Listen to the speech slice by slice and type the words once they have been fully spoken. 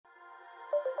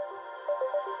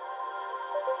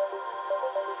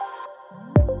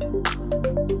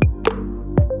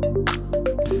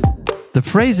The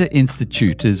Fraser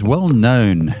Institute is well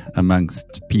known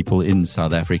amongst people in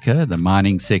South Africa. The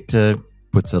mining sector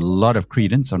puts a lot of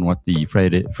credence on what the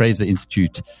Fraser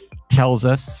Institute tells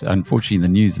us. Unfortunately, the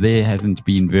news there hasn't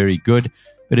been very good,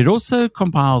 but it also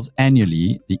compiles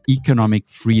annually the Economic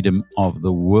Freedom of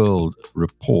the World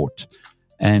report.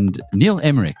 And Neil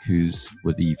Emerick, who's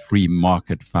with the Free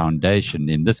Market Foundation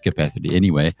in this capacity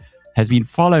anyway, has been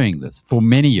following this for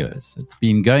many years. It's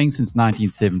been going since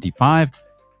 1975.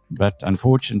 But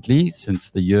unfortunately,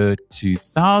 since the year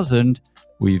 2000,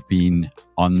 we've been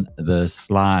on the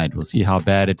slide. We'll see how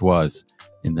bad it was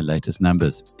in the latest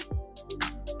numbers.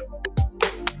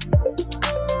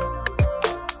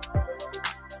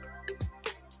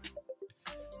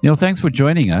 Neil, thanks for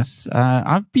joining us.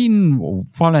 I've been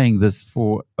following this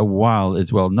for a while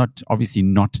as well, not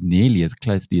nearly as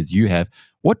closely as you have.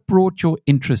 What brought your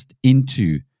interest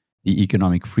into the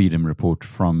Economic Freedom Report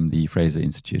from the Fraser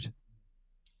Institute?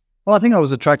 Well, I think I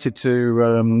was attracted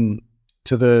to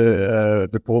the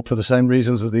report for the same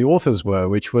reasons that the authors were,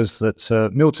 which was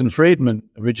that Milton Friedman,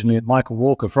 originally, and Michael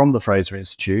Walker from the Fraser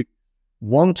Institute,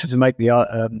 wanted to make the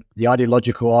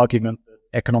ideological argument that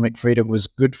economic freedom was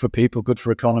good for people, good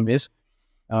for economies,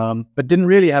 but didn't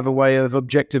really have a way of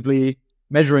objectively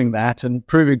measuring that and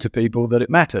proving to people that it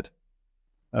mattered.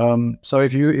 So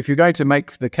if you're going to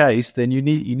make the case, then you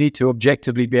need to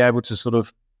objectively be able to sort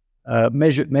of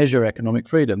measure economic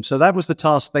freedom. So that was the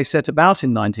task they set about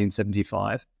in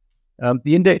 1975.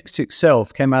 The index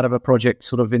itself came out of a project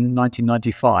sort of in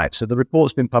 1995. So the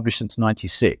report's been published since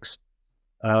 96.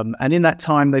 And in that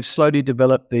time, they've slowly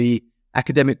developed the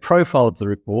academic profile of the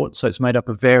report. So it's made up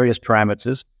of various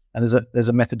parameters, and there's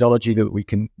a methodology that we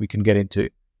can get into.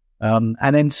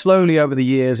 And then slowly over the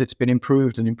years, it's been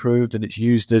improved, and it's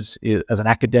used as an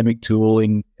academic tool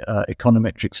in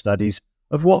econometric studies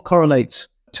of what correlates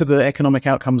to the economic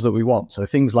outcomes that we want. So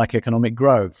things like economic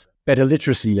growth, better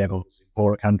literacy levels in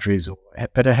poorer countries, or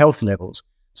better health levels.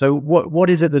 So what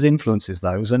is it that influences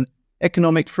those? And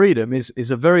economic freedom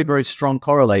is a very, very strong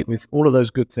correlate with all of those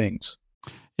good things.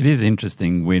 It is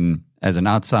interesting when, as an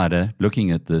outsider,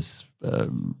 looking at this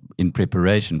in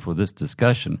preparation for this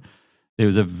discussion, there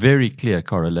was a very clear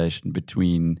correlation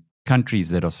between countries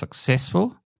that are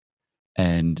successful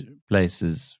and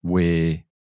places where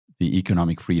the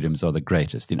economic freedoms are the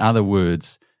greatest. In other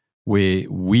words, where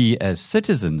we as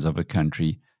citizens of a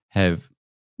country have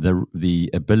the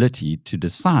ability to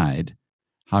decide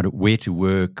where to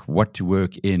work, what to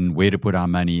work in, where to put our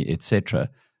money, etc.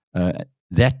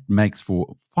 That makes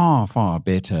for far, far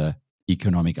better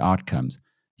economic outcomes.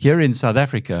 Here in South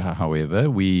Africa, however,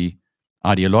 we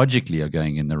ideologically are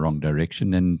going in the wrong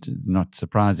direction, and not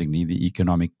surprisingly, the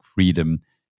Economic Freedom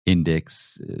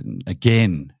Index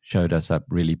again showed us up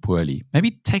really poorly.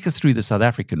 Maybe take us through the South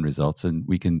African results and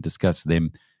we can discuss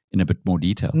them in a bit more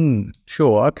detail.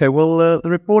 Sure. Okay. Well, the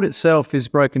report itself is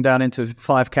broken down into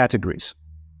 5 categories,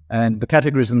 and the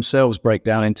categories themselves break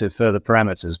down into further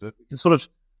parameters, but we can sort of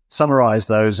summarize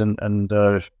those and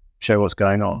show what's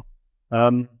going on.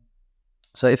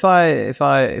 So if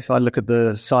I look at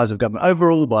the size of government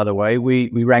overall, by the way,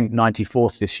 we ranked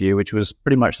 94th this year, which was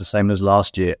pretty much the same as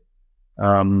last year.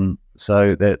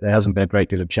 So there hasn't been a great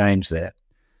deal of change there.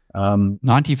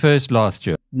 91st last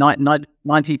year.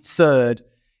 93rd.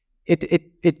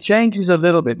 It changes a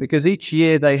little bit because each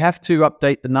year they have to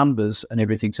update the numbers and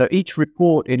everything. So each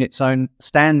report in its own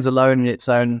stands alone in its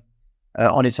own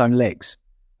on its own legs.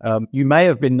 You may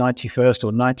have been 91st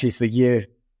or 90th the year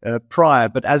prior,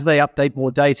 but as they update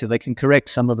more data, they can correct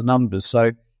some of the numbers.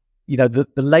 So, the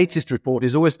latest report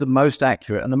is always the most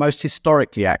accurate and the most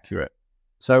historically accurate.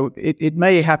 So it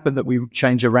may happen that we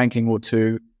change a ranking or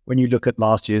two when you look at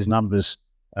last year's numbers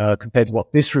compared to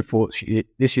what this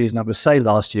year's numbers say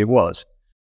last year was.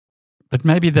 But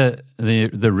maybe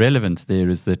the relevance there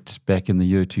is that back in the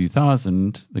year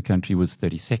 2000, the country was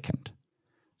 32nd.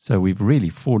 So we've really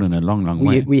fallen a long, long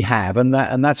way. We have, and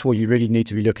that's what you really need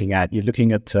to be looking at. You're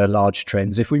looking at large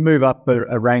trends. If we move up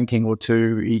a ranking or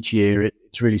two each year,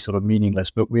 it's really sort of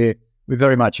meaningless. But we're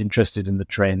very much interested in the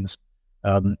trends.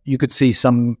 You could see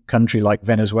some country like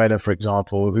Venezuela, for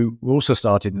example, who also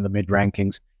started in the mid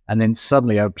rankings, and then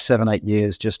suddenly over 7-8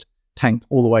 years just tanked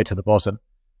all the way to the bottom.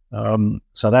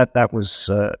 So that was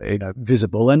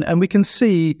visible, and we can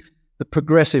see the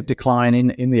progressive decline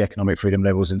in the economic freedom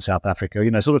levels in South Africa.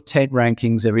 Sort of 10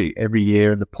 rankings every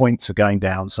year, and the points are going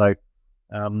down. So,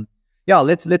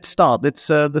 let's start.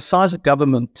 The size of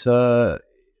government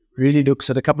really looks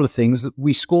at a couple of things.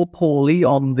 We score poorly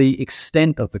on the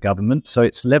extent of the government, so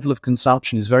its level of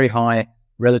consumption is very high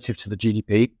relative to the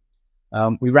GDP.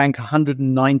 We rank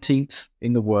 119th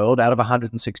in the world out of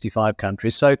 165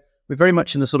 countries. So we're very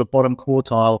much in the sort of bottom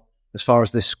quartile as far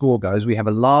as this score goes. We have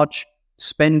a large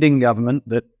spending government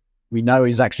that we know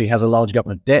actually has a large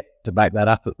government debt to back that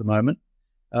up at the moment.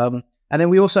 And then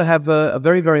we also have a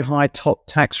very, very high top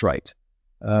tax rate,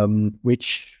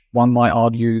 which one might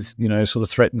argue, sort of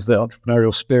threatens the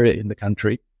entrepreneurial spirit in the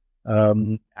country.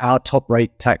 Our top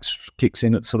rate tax kicks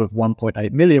in at sort of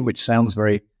 1.8 million, which sounds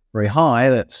very, very high.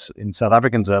 That's in South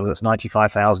African terms, that's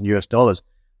 $95,000.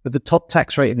 But the top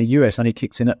tax rate in the US only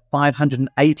kicks in at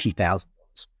 $580,000.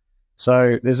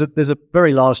 So there's a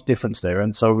very large difference there.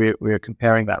 And so we're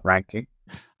comparing that ranking.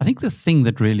 I think the thing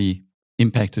that really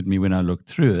impacted me when I looked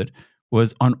through it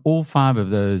was on all 5 of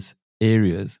those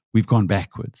areas, we've gone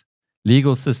backwards.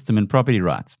 Legal system and property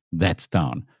rights, that's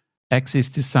down. Access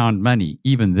to sound money,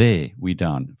 even there, we're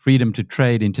down. Freedom to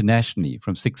trade internationally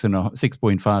from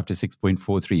 6.5 to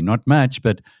 6.43. Not much,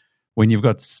 but when you've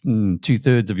got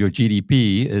 2/3 of your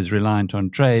GDP is reliant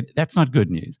on trade, that's not good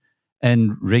news.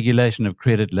 And regulation of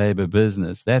credit, labor,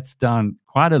 business, that's down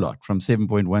quite a lot from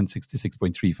 7.16 to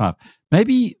 6.35.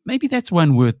 Maybe that's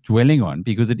one worth dwelling on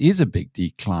because it is a big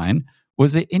decline.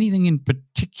 Was there anything in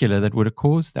particular that would have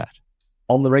caused that?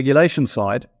 On the regulation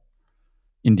side?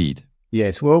 Indeed.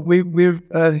 Yes. Well, we're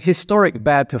a historic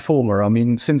bad performer. I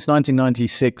mean, since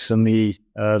 1996 and the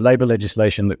labor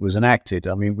legislation that was enacted,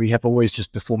 I mean, we have always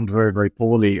just performed very, very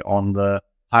poorly on the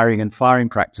hiring and firing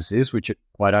practices, which are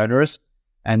quite onerous,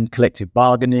 and collective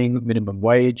bargaining, minimum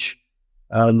wage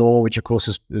law, which of course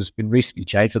has been recently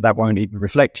changed, but that won't even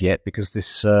reflect yet because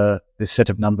this set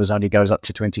of numbers only goes up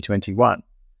to 2021.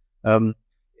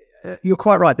 You're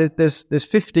quite right. There's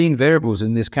 15 variables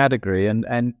in this category,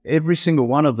 and every single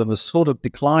one of them has sort of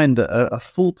declined a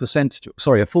full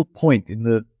point in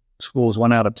the scores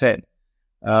 1 out of 10.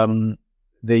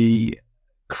 The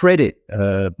credit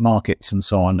markets and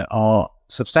so on are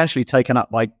substantially taken up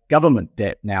by government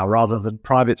debt now rather than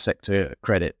private sector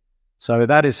credit. So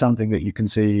that is something that you can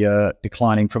see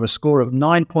declining from a score of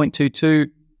 9.22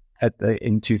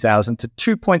 in 2000 to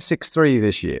 2.63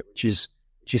 this year, which is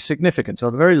significant. So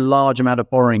a very large amount of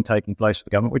borrowing taking place for the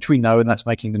government, which we know, and that's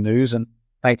making the news. And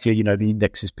thankfully, the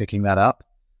index is picking that up.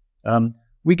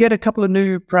 We get a couple of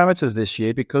new parameters this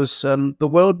year because the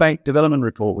World Bank Development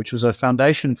Report, which was a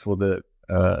foundation for the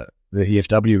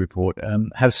EFW report,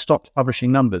 has stopped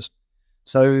publishing numbers.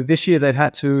 So this year they've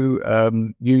had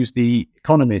to use the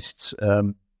Economist's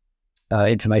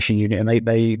information unit, and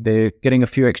they're getting a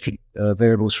few extra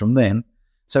variables from them.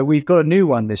 So we've got a new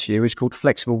one this year, which is called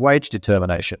flexible wage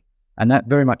determination, and that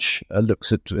very much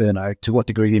looks at to what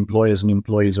degree the employers and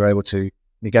employees are able to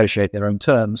negotiate their own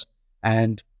terms.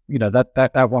 And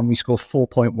that one we score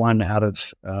 4.1 out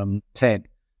of 10.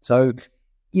 So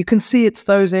you can see it's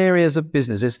those areas of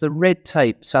business. It's the red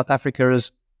tape. South Africa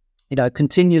has,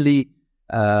 continually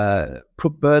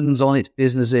put burdens on its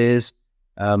businesses.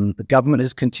 The government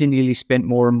has continually spent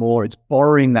more and more. It's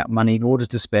borrowing that money in order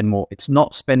to spend more. It's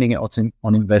not spending it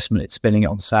on investment. It's spending it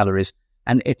on salaries.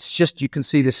 And it's just, you can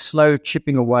see this slow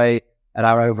chipping away at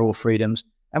our overall freedoms.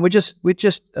 And we're just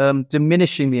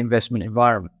diminishing the investment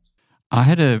environment. I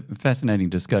had a fascinating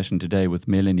discussion today with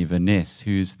Melanie Vaness,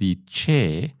 who's the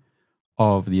chair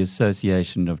of the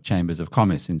Association of Chambers of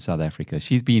Commerce in South Africa.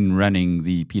 She's been running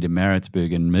the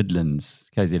Pietermaritzburg and Midlands,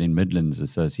 KZN Midlands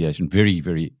Association very,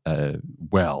 very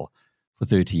well for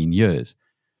 13 years.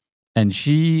 And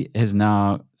she has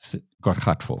now got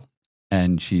gutful.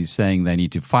 And she's saying they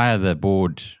need to fire the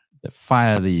board,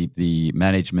 fire the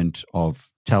management of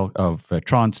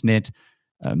Transnet.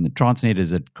 The Transnet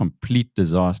is a complete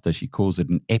disaster. She calls it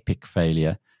an epic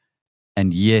failure.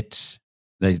 And yet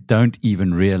they don't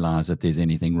even realize that there's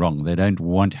anything wrong. They don't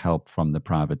want help from the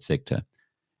private sector.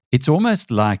 It's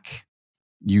almost like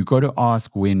you got to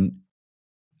ask when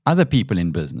other people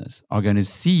in business are going to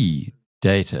see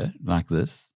data like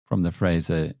this from the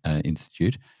Fraser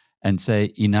Institute and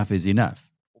say enough is enough.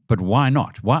 But why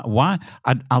not? Why?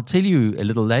 I'll tell you a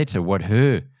little later what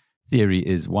her theory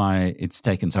is, why it's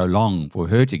taken so long for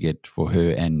her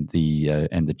and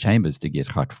the chambers to get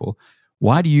hurtful.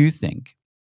 Why do you think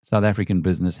South African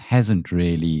business hasn't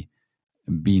really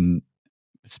been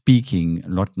speaking a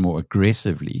lot more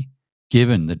aggressively,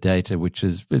 given the data, which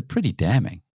is pretty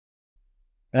damning?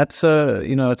 That's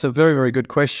it's a very, very good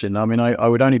question. I mean, I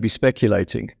would only be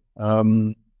speculating.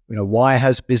 Why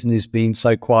has business been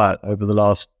so quiet over the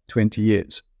last 20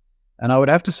 years? And I would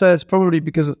have to say it's probably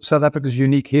because of South Africa's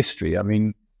unique history. I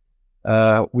mean,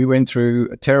 we went through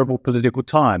a terrible political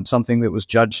time, something that was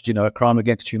judged, a crime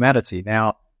against humanity.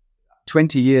 Now,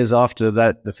 20 years after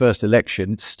the first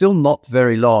election, it's still not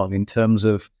very long in terms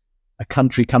of a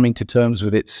country coming to terms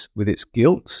with its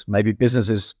guilt, maybe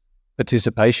businesses'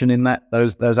 participation in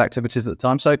those activities at the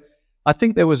time. So I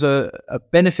think there was a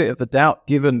benefit of the doubt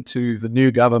given to the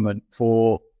new government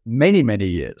for many, many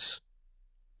years.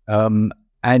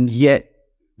 And yet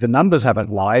the numbers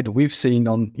haven't lied. We've seen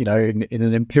in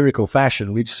an empirical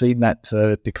fashion, we've seen that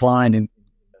decline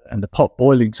and the pot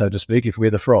boiling, so to speak, if we're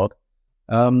the frog.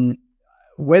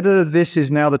 Whether this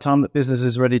is now the time that business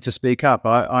is ready to speak up,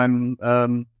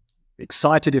 I'm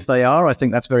excited if they are. I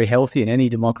think that's very healthy in any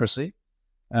democracy.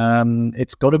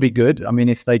 It's got to be good. I mean,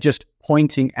 if they're just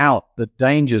pointing out the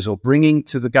dangers or bringing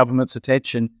to the government's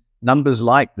attention numbers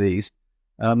like these,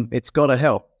 it's got to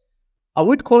help. I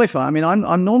would qualify. I mean,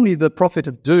 I'm normally the prophet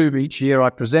of doom each year I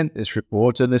present this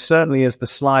report, and there's certainly as the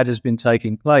slide has been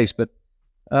taking place. But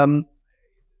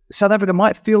South Africa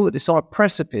might feel that it's on a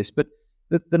precipice, but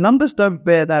the numbers don't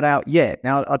bear that out yet.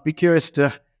 Now, I'd be curious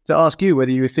to ask you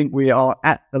whether you think we are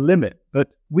at the limit,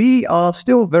 but we are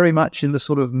still very much in the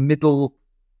sort of middle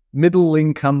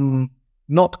income,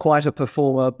 not quite a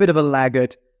performer, a bit of a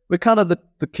laggard. We're kind of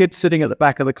the kid sitting at the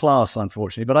back of the class,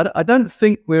 unfortunately. But I don't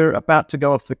think we're about to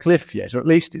go off the cliff yet, or at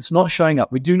least it's not showing up.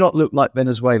 We do not look like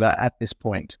Venezuela at this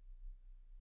point.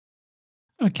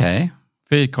 Okay,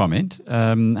 fair comment.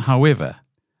 However,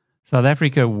 South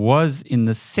Africa was in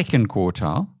the second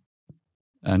quartile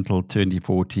until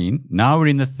 2014. Now we're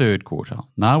in the third quartile.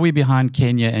 Now we're behind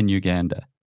Kenya and Uganda.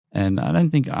 And I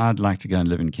don't think I'd like to go and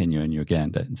live in Kenya and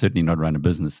Uganda, and certainly not run a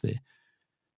business there.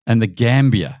 And the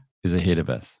Gambia is ahead of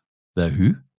us. The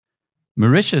who?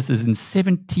 Mauritius is in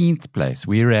 17th place.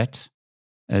 We're at,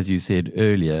 as you said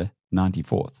earlier,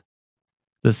 94th.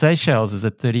 The Seychelles is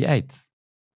at 38th.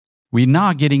 We're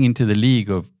now getting into the league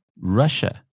of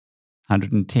Russia,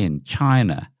 110,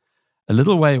 China, a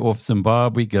little way off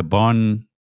Zimbabwe, Gabon,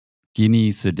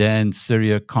 Guinea, Sudan,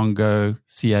 Syria, Congo,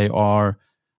 CAR,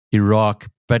 Iraq,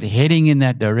 but heading in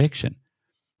that direction.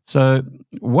 So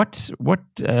what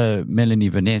Melanie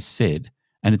Vaness said,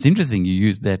 and it's interesting you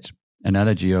used that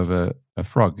analogy of a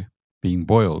frog being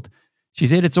boiled. She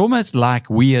said it's almost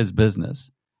like we as business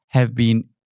have been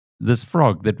this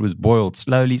frog that was boiled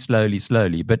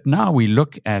slowly, but now we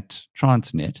look at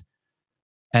Transnet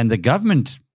and the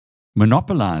government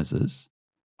monopolizes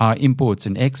our imports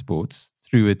and exports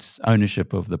through its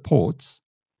ownership of the ports,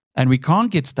 and we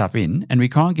can't get stuff in and we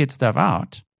can't get stuff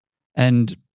out,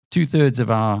 and 2/3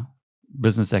 of our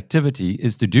business activity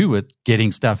is to do with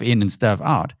getting stuff in and stuff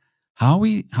out. How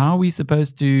are we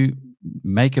supposed to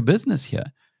make a business here?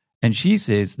 And she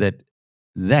says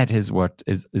that is what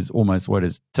is almost what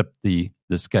has tipped the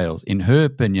scales. In her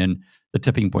opinion, the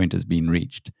tipping point has been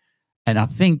reached. And I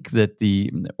think that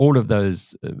all of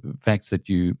those facts that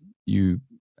you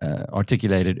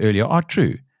articulated earlier are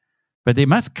true. But there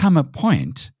must come a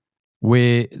point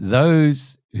where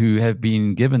those who have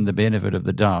been given the benefit of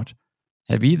the doubt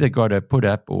have either got to put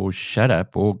up or shut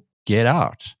up or get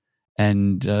out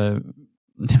and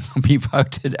be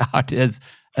voted out as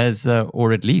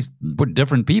or at least put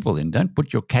different people in. Don't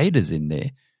put your cadres in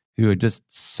there who are just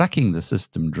sucking the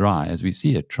system dry, as we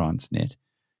see at Transnet.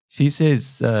 She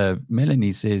says,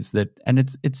 Melanie says that, and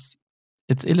it's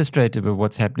illustrative of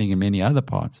what's happening in many other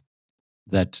parts,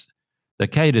 that the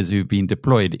cadres who've been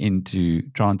deployed into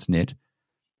Transnet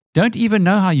don't even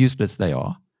know how useless they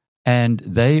are. And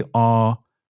they are,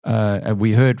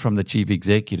 we heard from the chief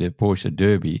executive, Portia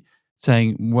Derby,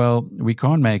 saying, well, we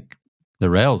can't make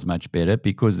the rails much better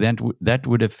because that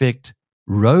would affect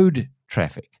road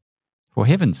traffic. For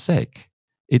heaven's sake,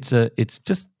 it's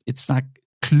like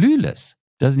clueless,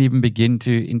 doesn't even begin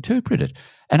to interpret it.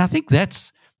 And I think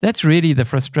that's really the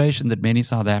frustration that many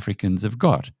South Africans have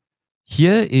got.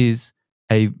 Here is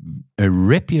a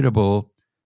reputable,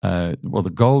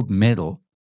 the gold medal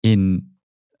in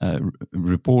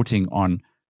reporting on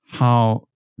how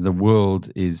the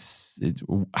world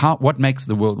what makes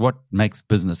the world, what makes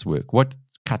business work, what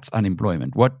cuts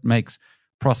unemployment, what makes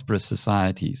prosperous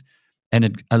societies. And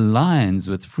it aligns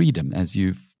with freedom, as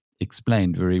you've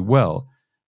explained very well.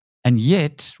 And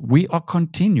yet we are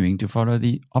continuing to follow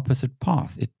the opposite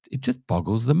path. It just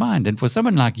boggles the mind. And for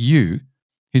someone like you,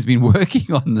 who's been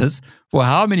working on this for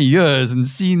how many years and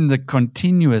seen the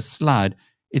continuous slide,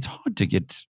 it's hard to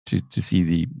get to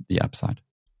see the upside.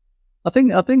 I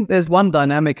think there's one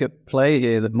dynamic at play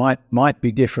here that might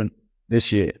be different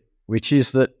this year, which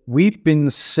is that we've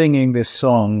been singing this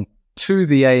song to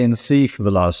the ANC for the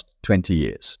last 20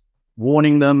 years,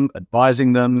 warning them,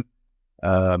 advising them,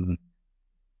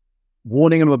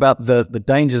 warning them about the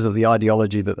dangers of the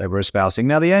ideology that they were espousing.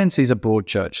 Now, the ANC is a broad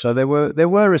church, so there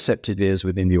were receptive ears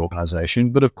within the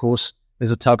organisation, but of course,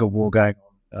 there's a tug of war going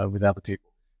on with other people.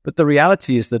 But the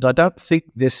reality is that I don't think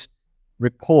this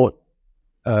report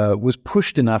was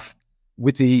pushed enough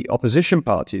with the opposition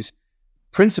parties,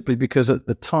 principally because at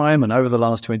the time and over the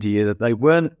last 20 years, they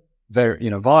weren't very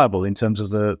viable in terms of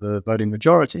the voting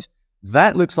majorities.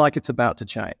 That looks like it's about to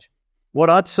change. What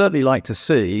I'd certainly like to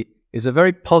see is a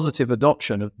very positive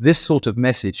adoption of this sort of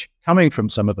message coming from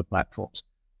some of the platforms.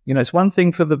 It's one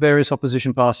thing for the various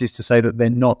opposition parties to say that they're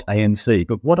not ANC,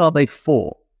 but what are they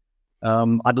for?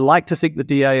 I'd like to think the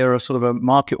DA are a sort of a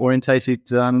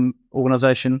market-orientated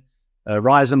organisation.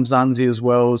 Rise Mzansi as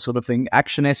well, sort of thing.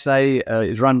 Action SA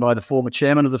is run by the former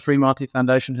chairman of the Free Market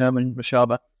Foundation, Herman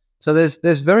Mashaba. So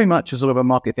there's very much a sort of a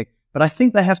market thing. But I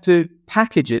think they have to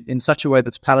package it in such a way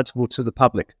that's palatable to the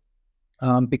public,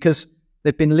 because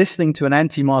they've been listening to an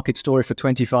anti-market story for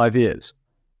 25 years.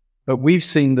 But we've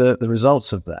seen the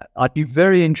results of that. I'd be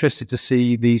very interested to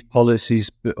see these policies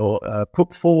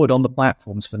put forward on the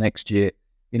platforms for next year,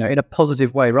 in a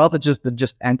positive way, rather than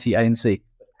just anti-ANC,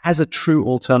 as a true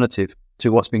alternative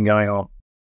to what's been going on.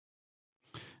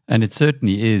 And it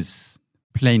certainly is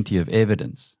plenty of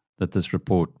evidence that this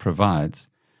report provides,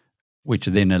 which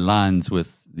then aligns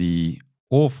with the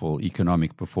awful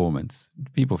economic performance.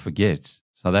 People forget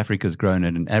South Africa's grown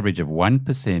at an average of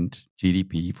 1%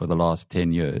 GDP for the last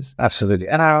 10 years. Absolutely.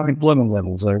 And our employment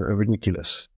levels are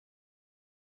ridiculous.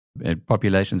 And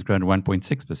population's grown to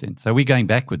 1.6%. So we're going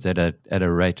backwards at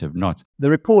a rate of knots. The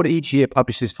report each year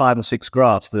publishes 5 or 6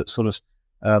 graphs that sort of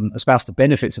espouse the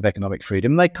benefits of economic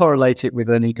freedom. They correlate it with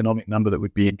an economic number that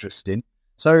we'd be interested in.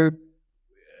 So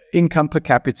income per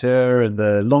capita and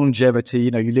the longevity,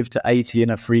 you live to 80 in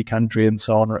a free country and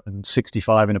so on, and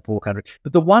 65 in a poor country.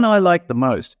 But the one I like the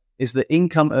most is the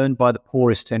income earned by the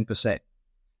poorest 10%.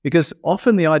 Because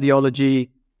often the ideology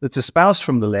that's espoused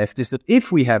from the left is that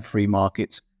if we have free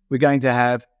markets, we're going to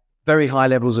have very high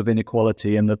levels of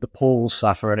inequality and that the poor will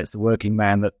suffer and it's the working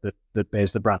man that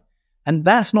bears the brunt. And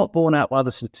that's not borne out by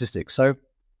the statistics. So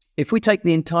if we take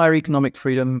the entire economic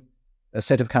freedom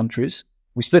set of countries,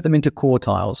 we split them into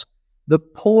quartiles, the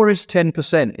poorest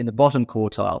 10% in the bottom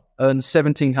quartile earns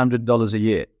 $1,700 a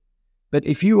year. But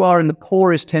if you are in the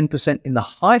poorest 10% in the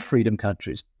high freedom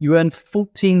countries, you earn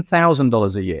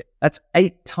 $14,000 a year. That's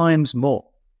 8 times more.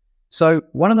 So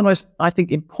one of the most, I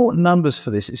think, important numbers for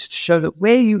this is to show that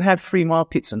where you have free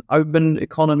markets and open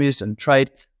economies and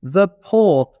trade, the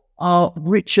poor are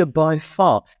richer by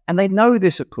far. And they know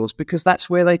this, of course, because that's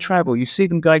where they travel. You see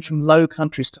them going from low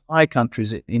countries to high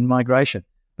countries in migration.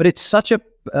 But it's such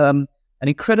an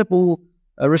incredible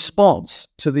response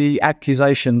to the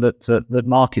accusation that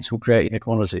markets will create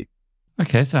inequality.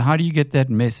 Okay, so how do you get that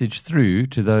message through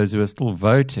to those who are still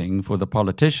voting for the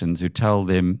politicians who tell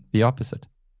them the opposite?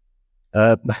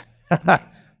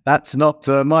 That's not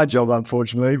my job,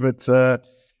 unfortunately. But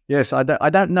yes, I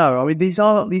don't know. I mean, these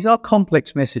are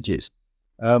complex messages.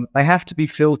 They have to be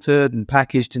filtered and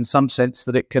packaged in some sense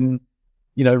that it can,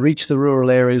 reach the rural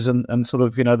areas and sort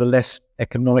of, the less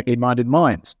economically minded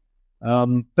minds.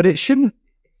 But it shouldn't.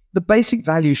 The basic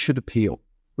values should appeal,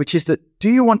 which is that: do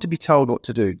you want to be told what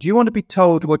to do? Do you want to be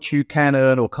told what you can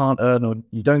earn or can't earn, or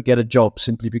you don't get a job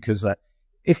simply because that?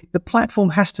 If the platform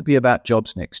has to be about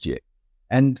jobs next year.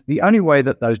 And the only way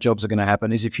that those jobs are going to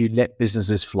happen is if you let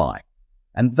businesses fly.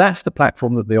 And that's the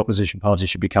platform that the opposition party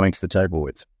should be coming to the table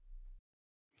with.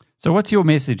 So what's your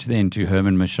message then to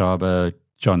Herman Mashaba,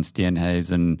 John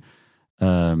Steenhuisen,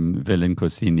 Willem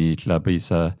Kosini,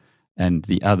 Tlabisa, and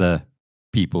the other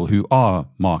people who are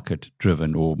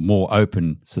market-driven or more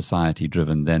open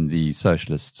society-driven than the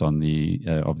socialists of the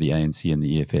ANC and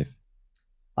the EFF?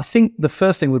 I think the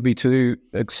first thing would be to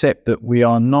accept that we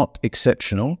are not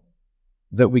exceptional,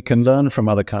 that we can learn from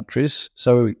other countries.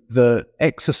 So the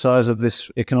exercise of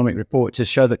this economic report to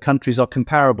show that countries are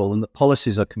comparable and that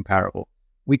policies are comparable.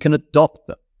 We can adopt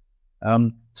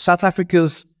them. South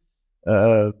Africa's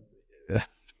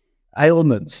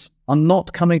ailments are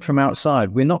not coming from outside.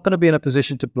 We're not going to be in a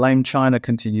position to blame China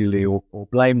continually or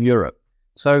blame Europe.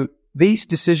 So these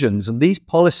decisions and these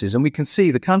policies, and we can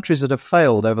see the countries that have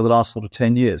failed over the last sort of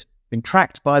 10 years, been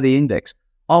tracked by the index,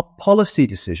 are policy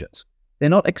decisions. They're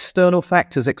not external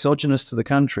factors exogenous to the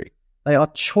country. They are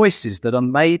choices that are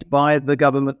made by the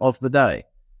government of the day.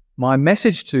 My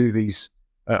message to these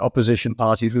opposition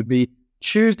parties would be: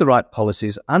 choose the right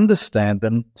policies, understand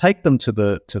them, take them to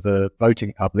the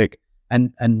voting public,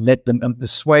 and let them and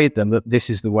persuade them that this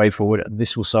is the way forward and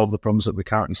this will solve the problems that we're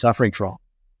currently suffering from.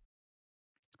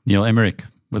 Neil Emerick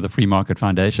with the Free Market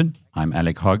Foundation. I'm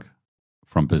Alec Hogg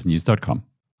from biznews.com.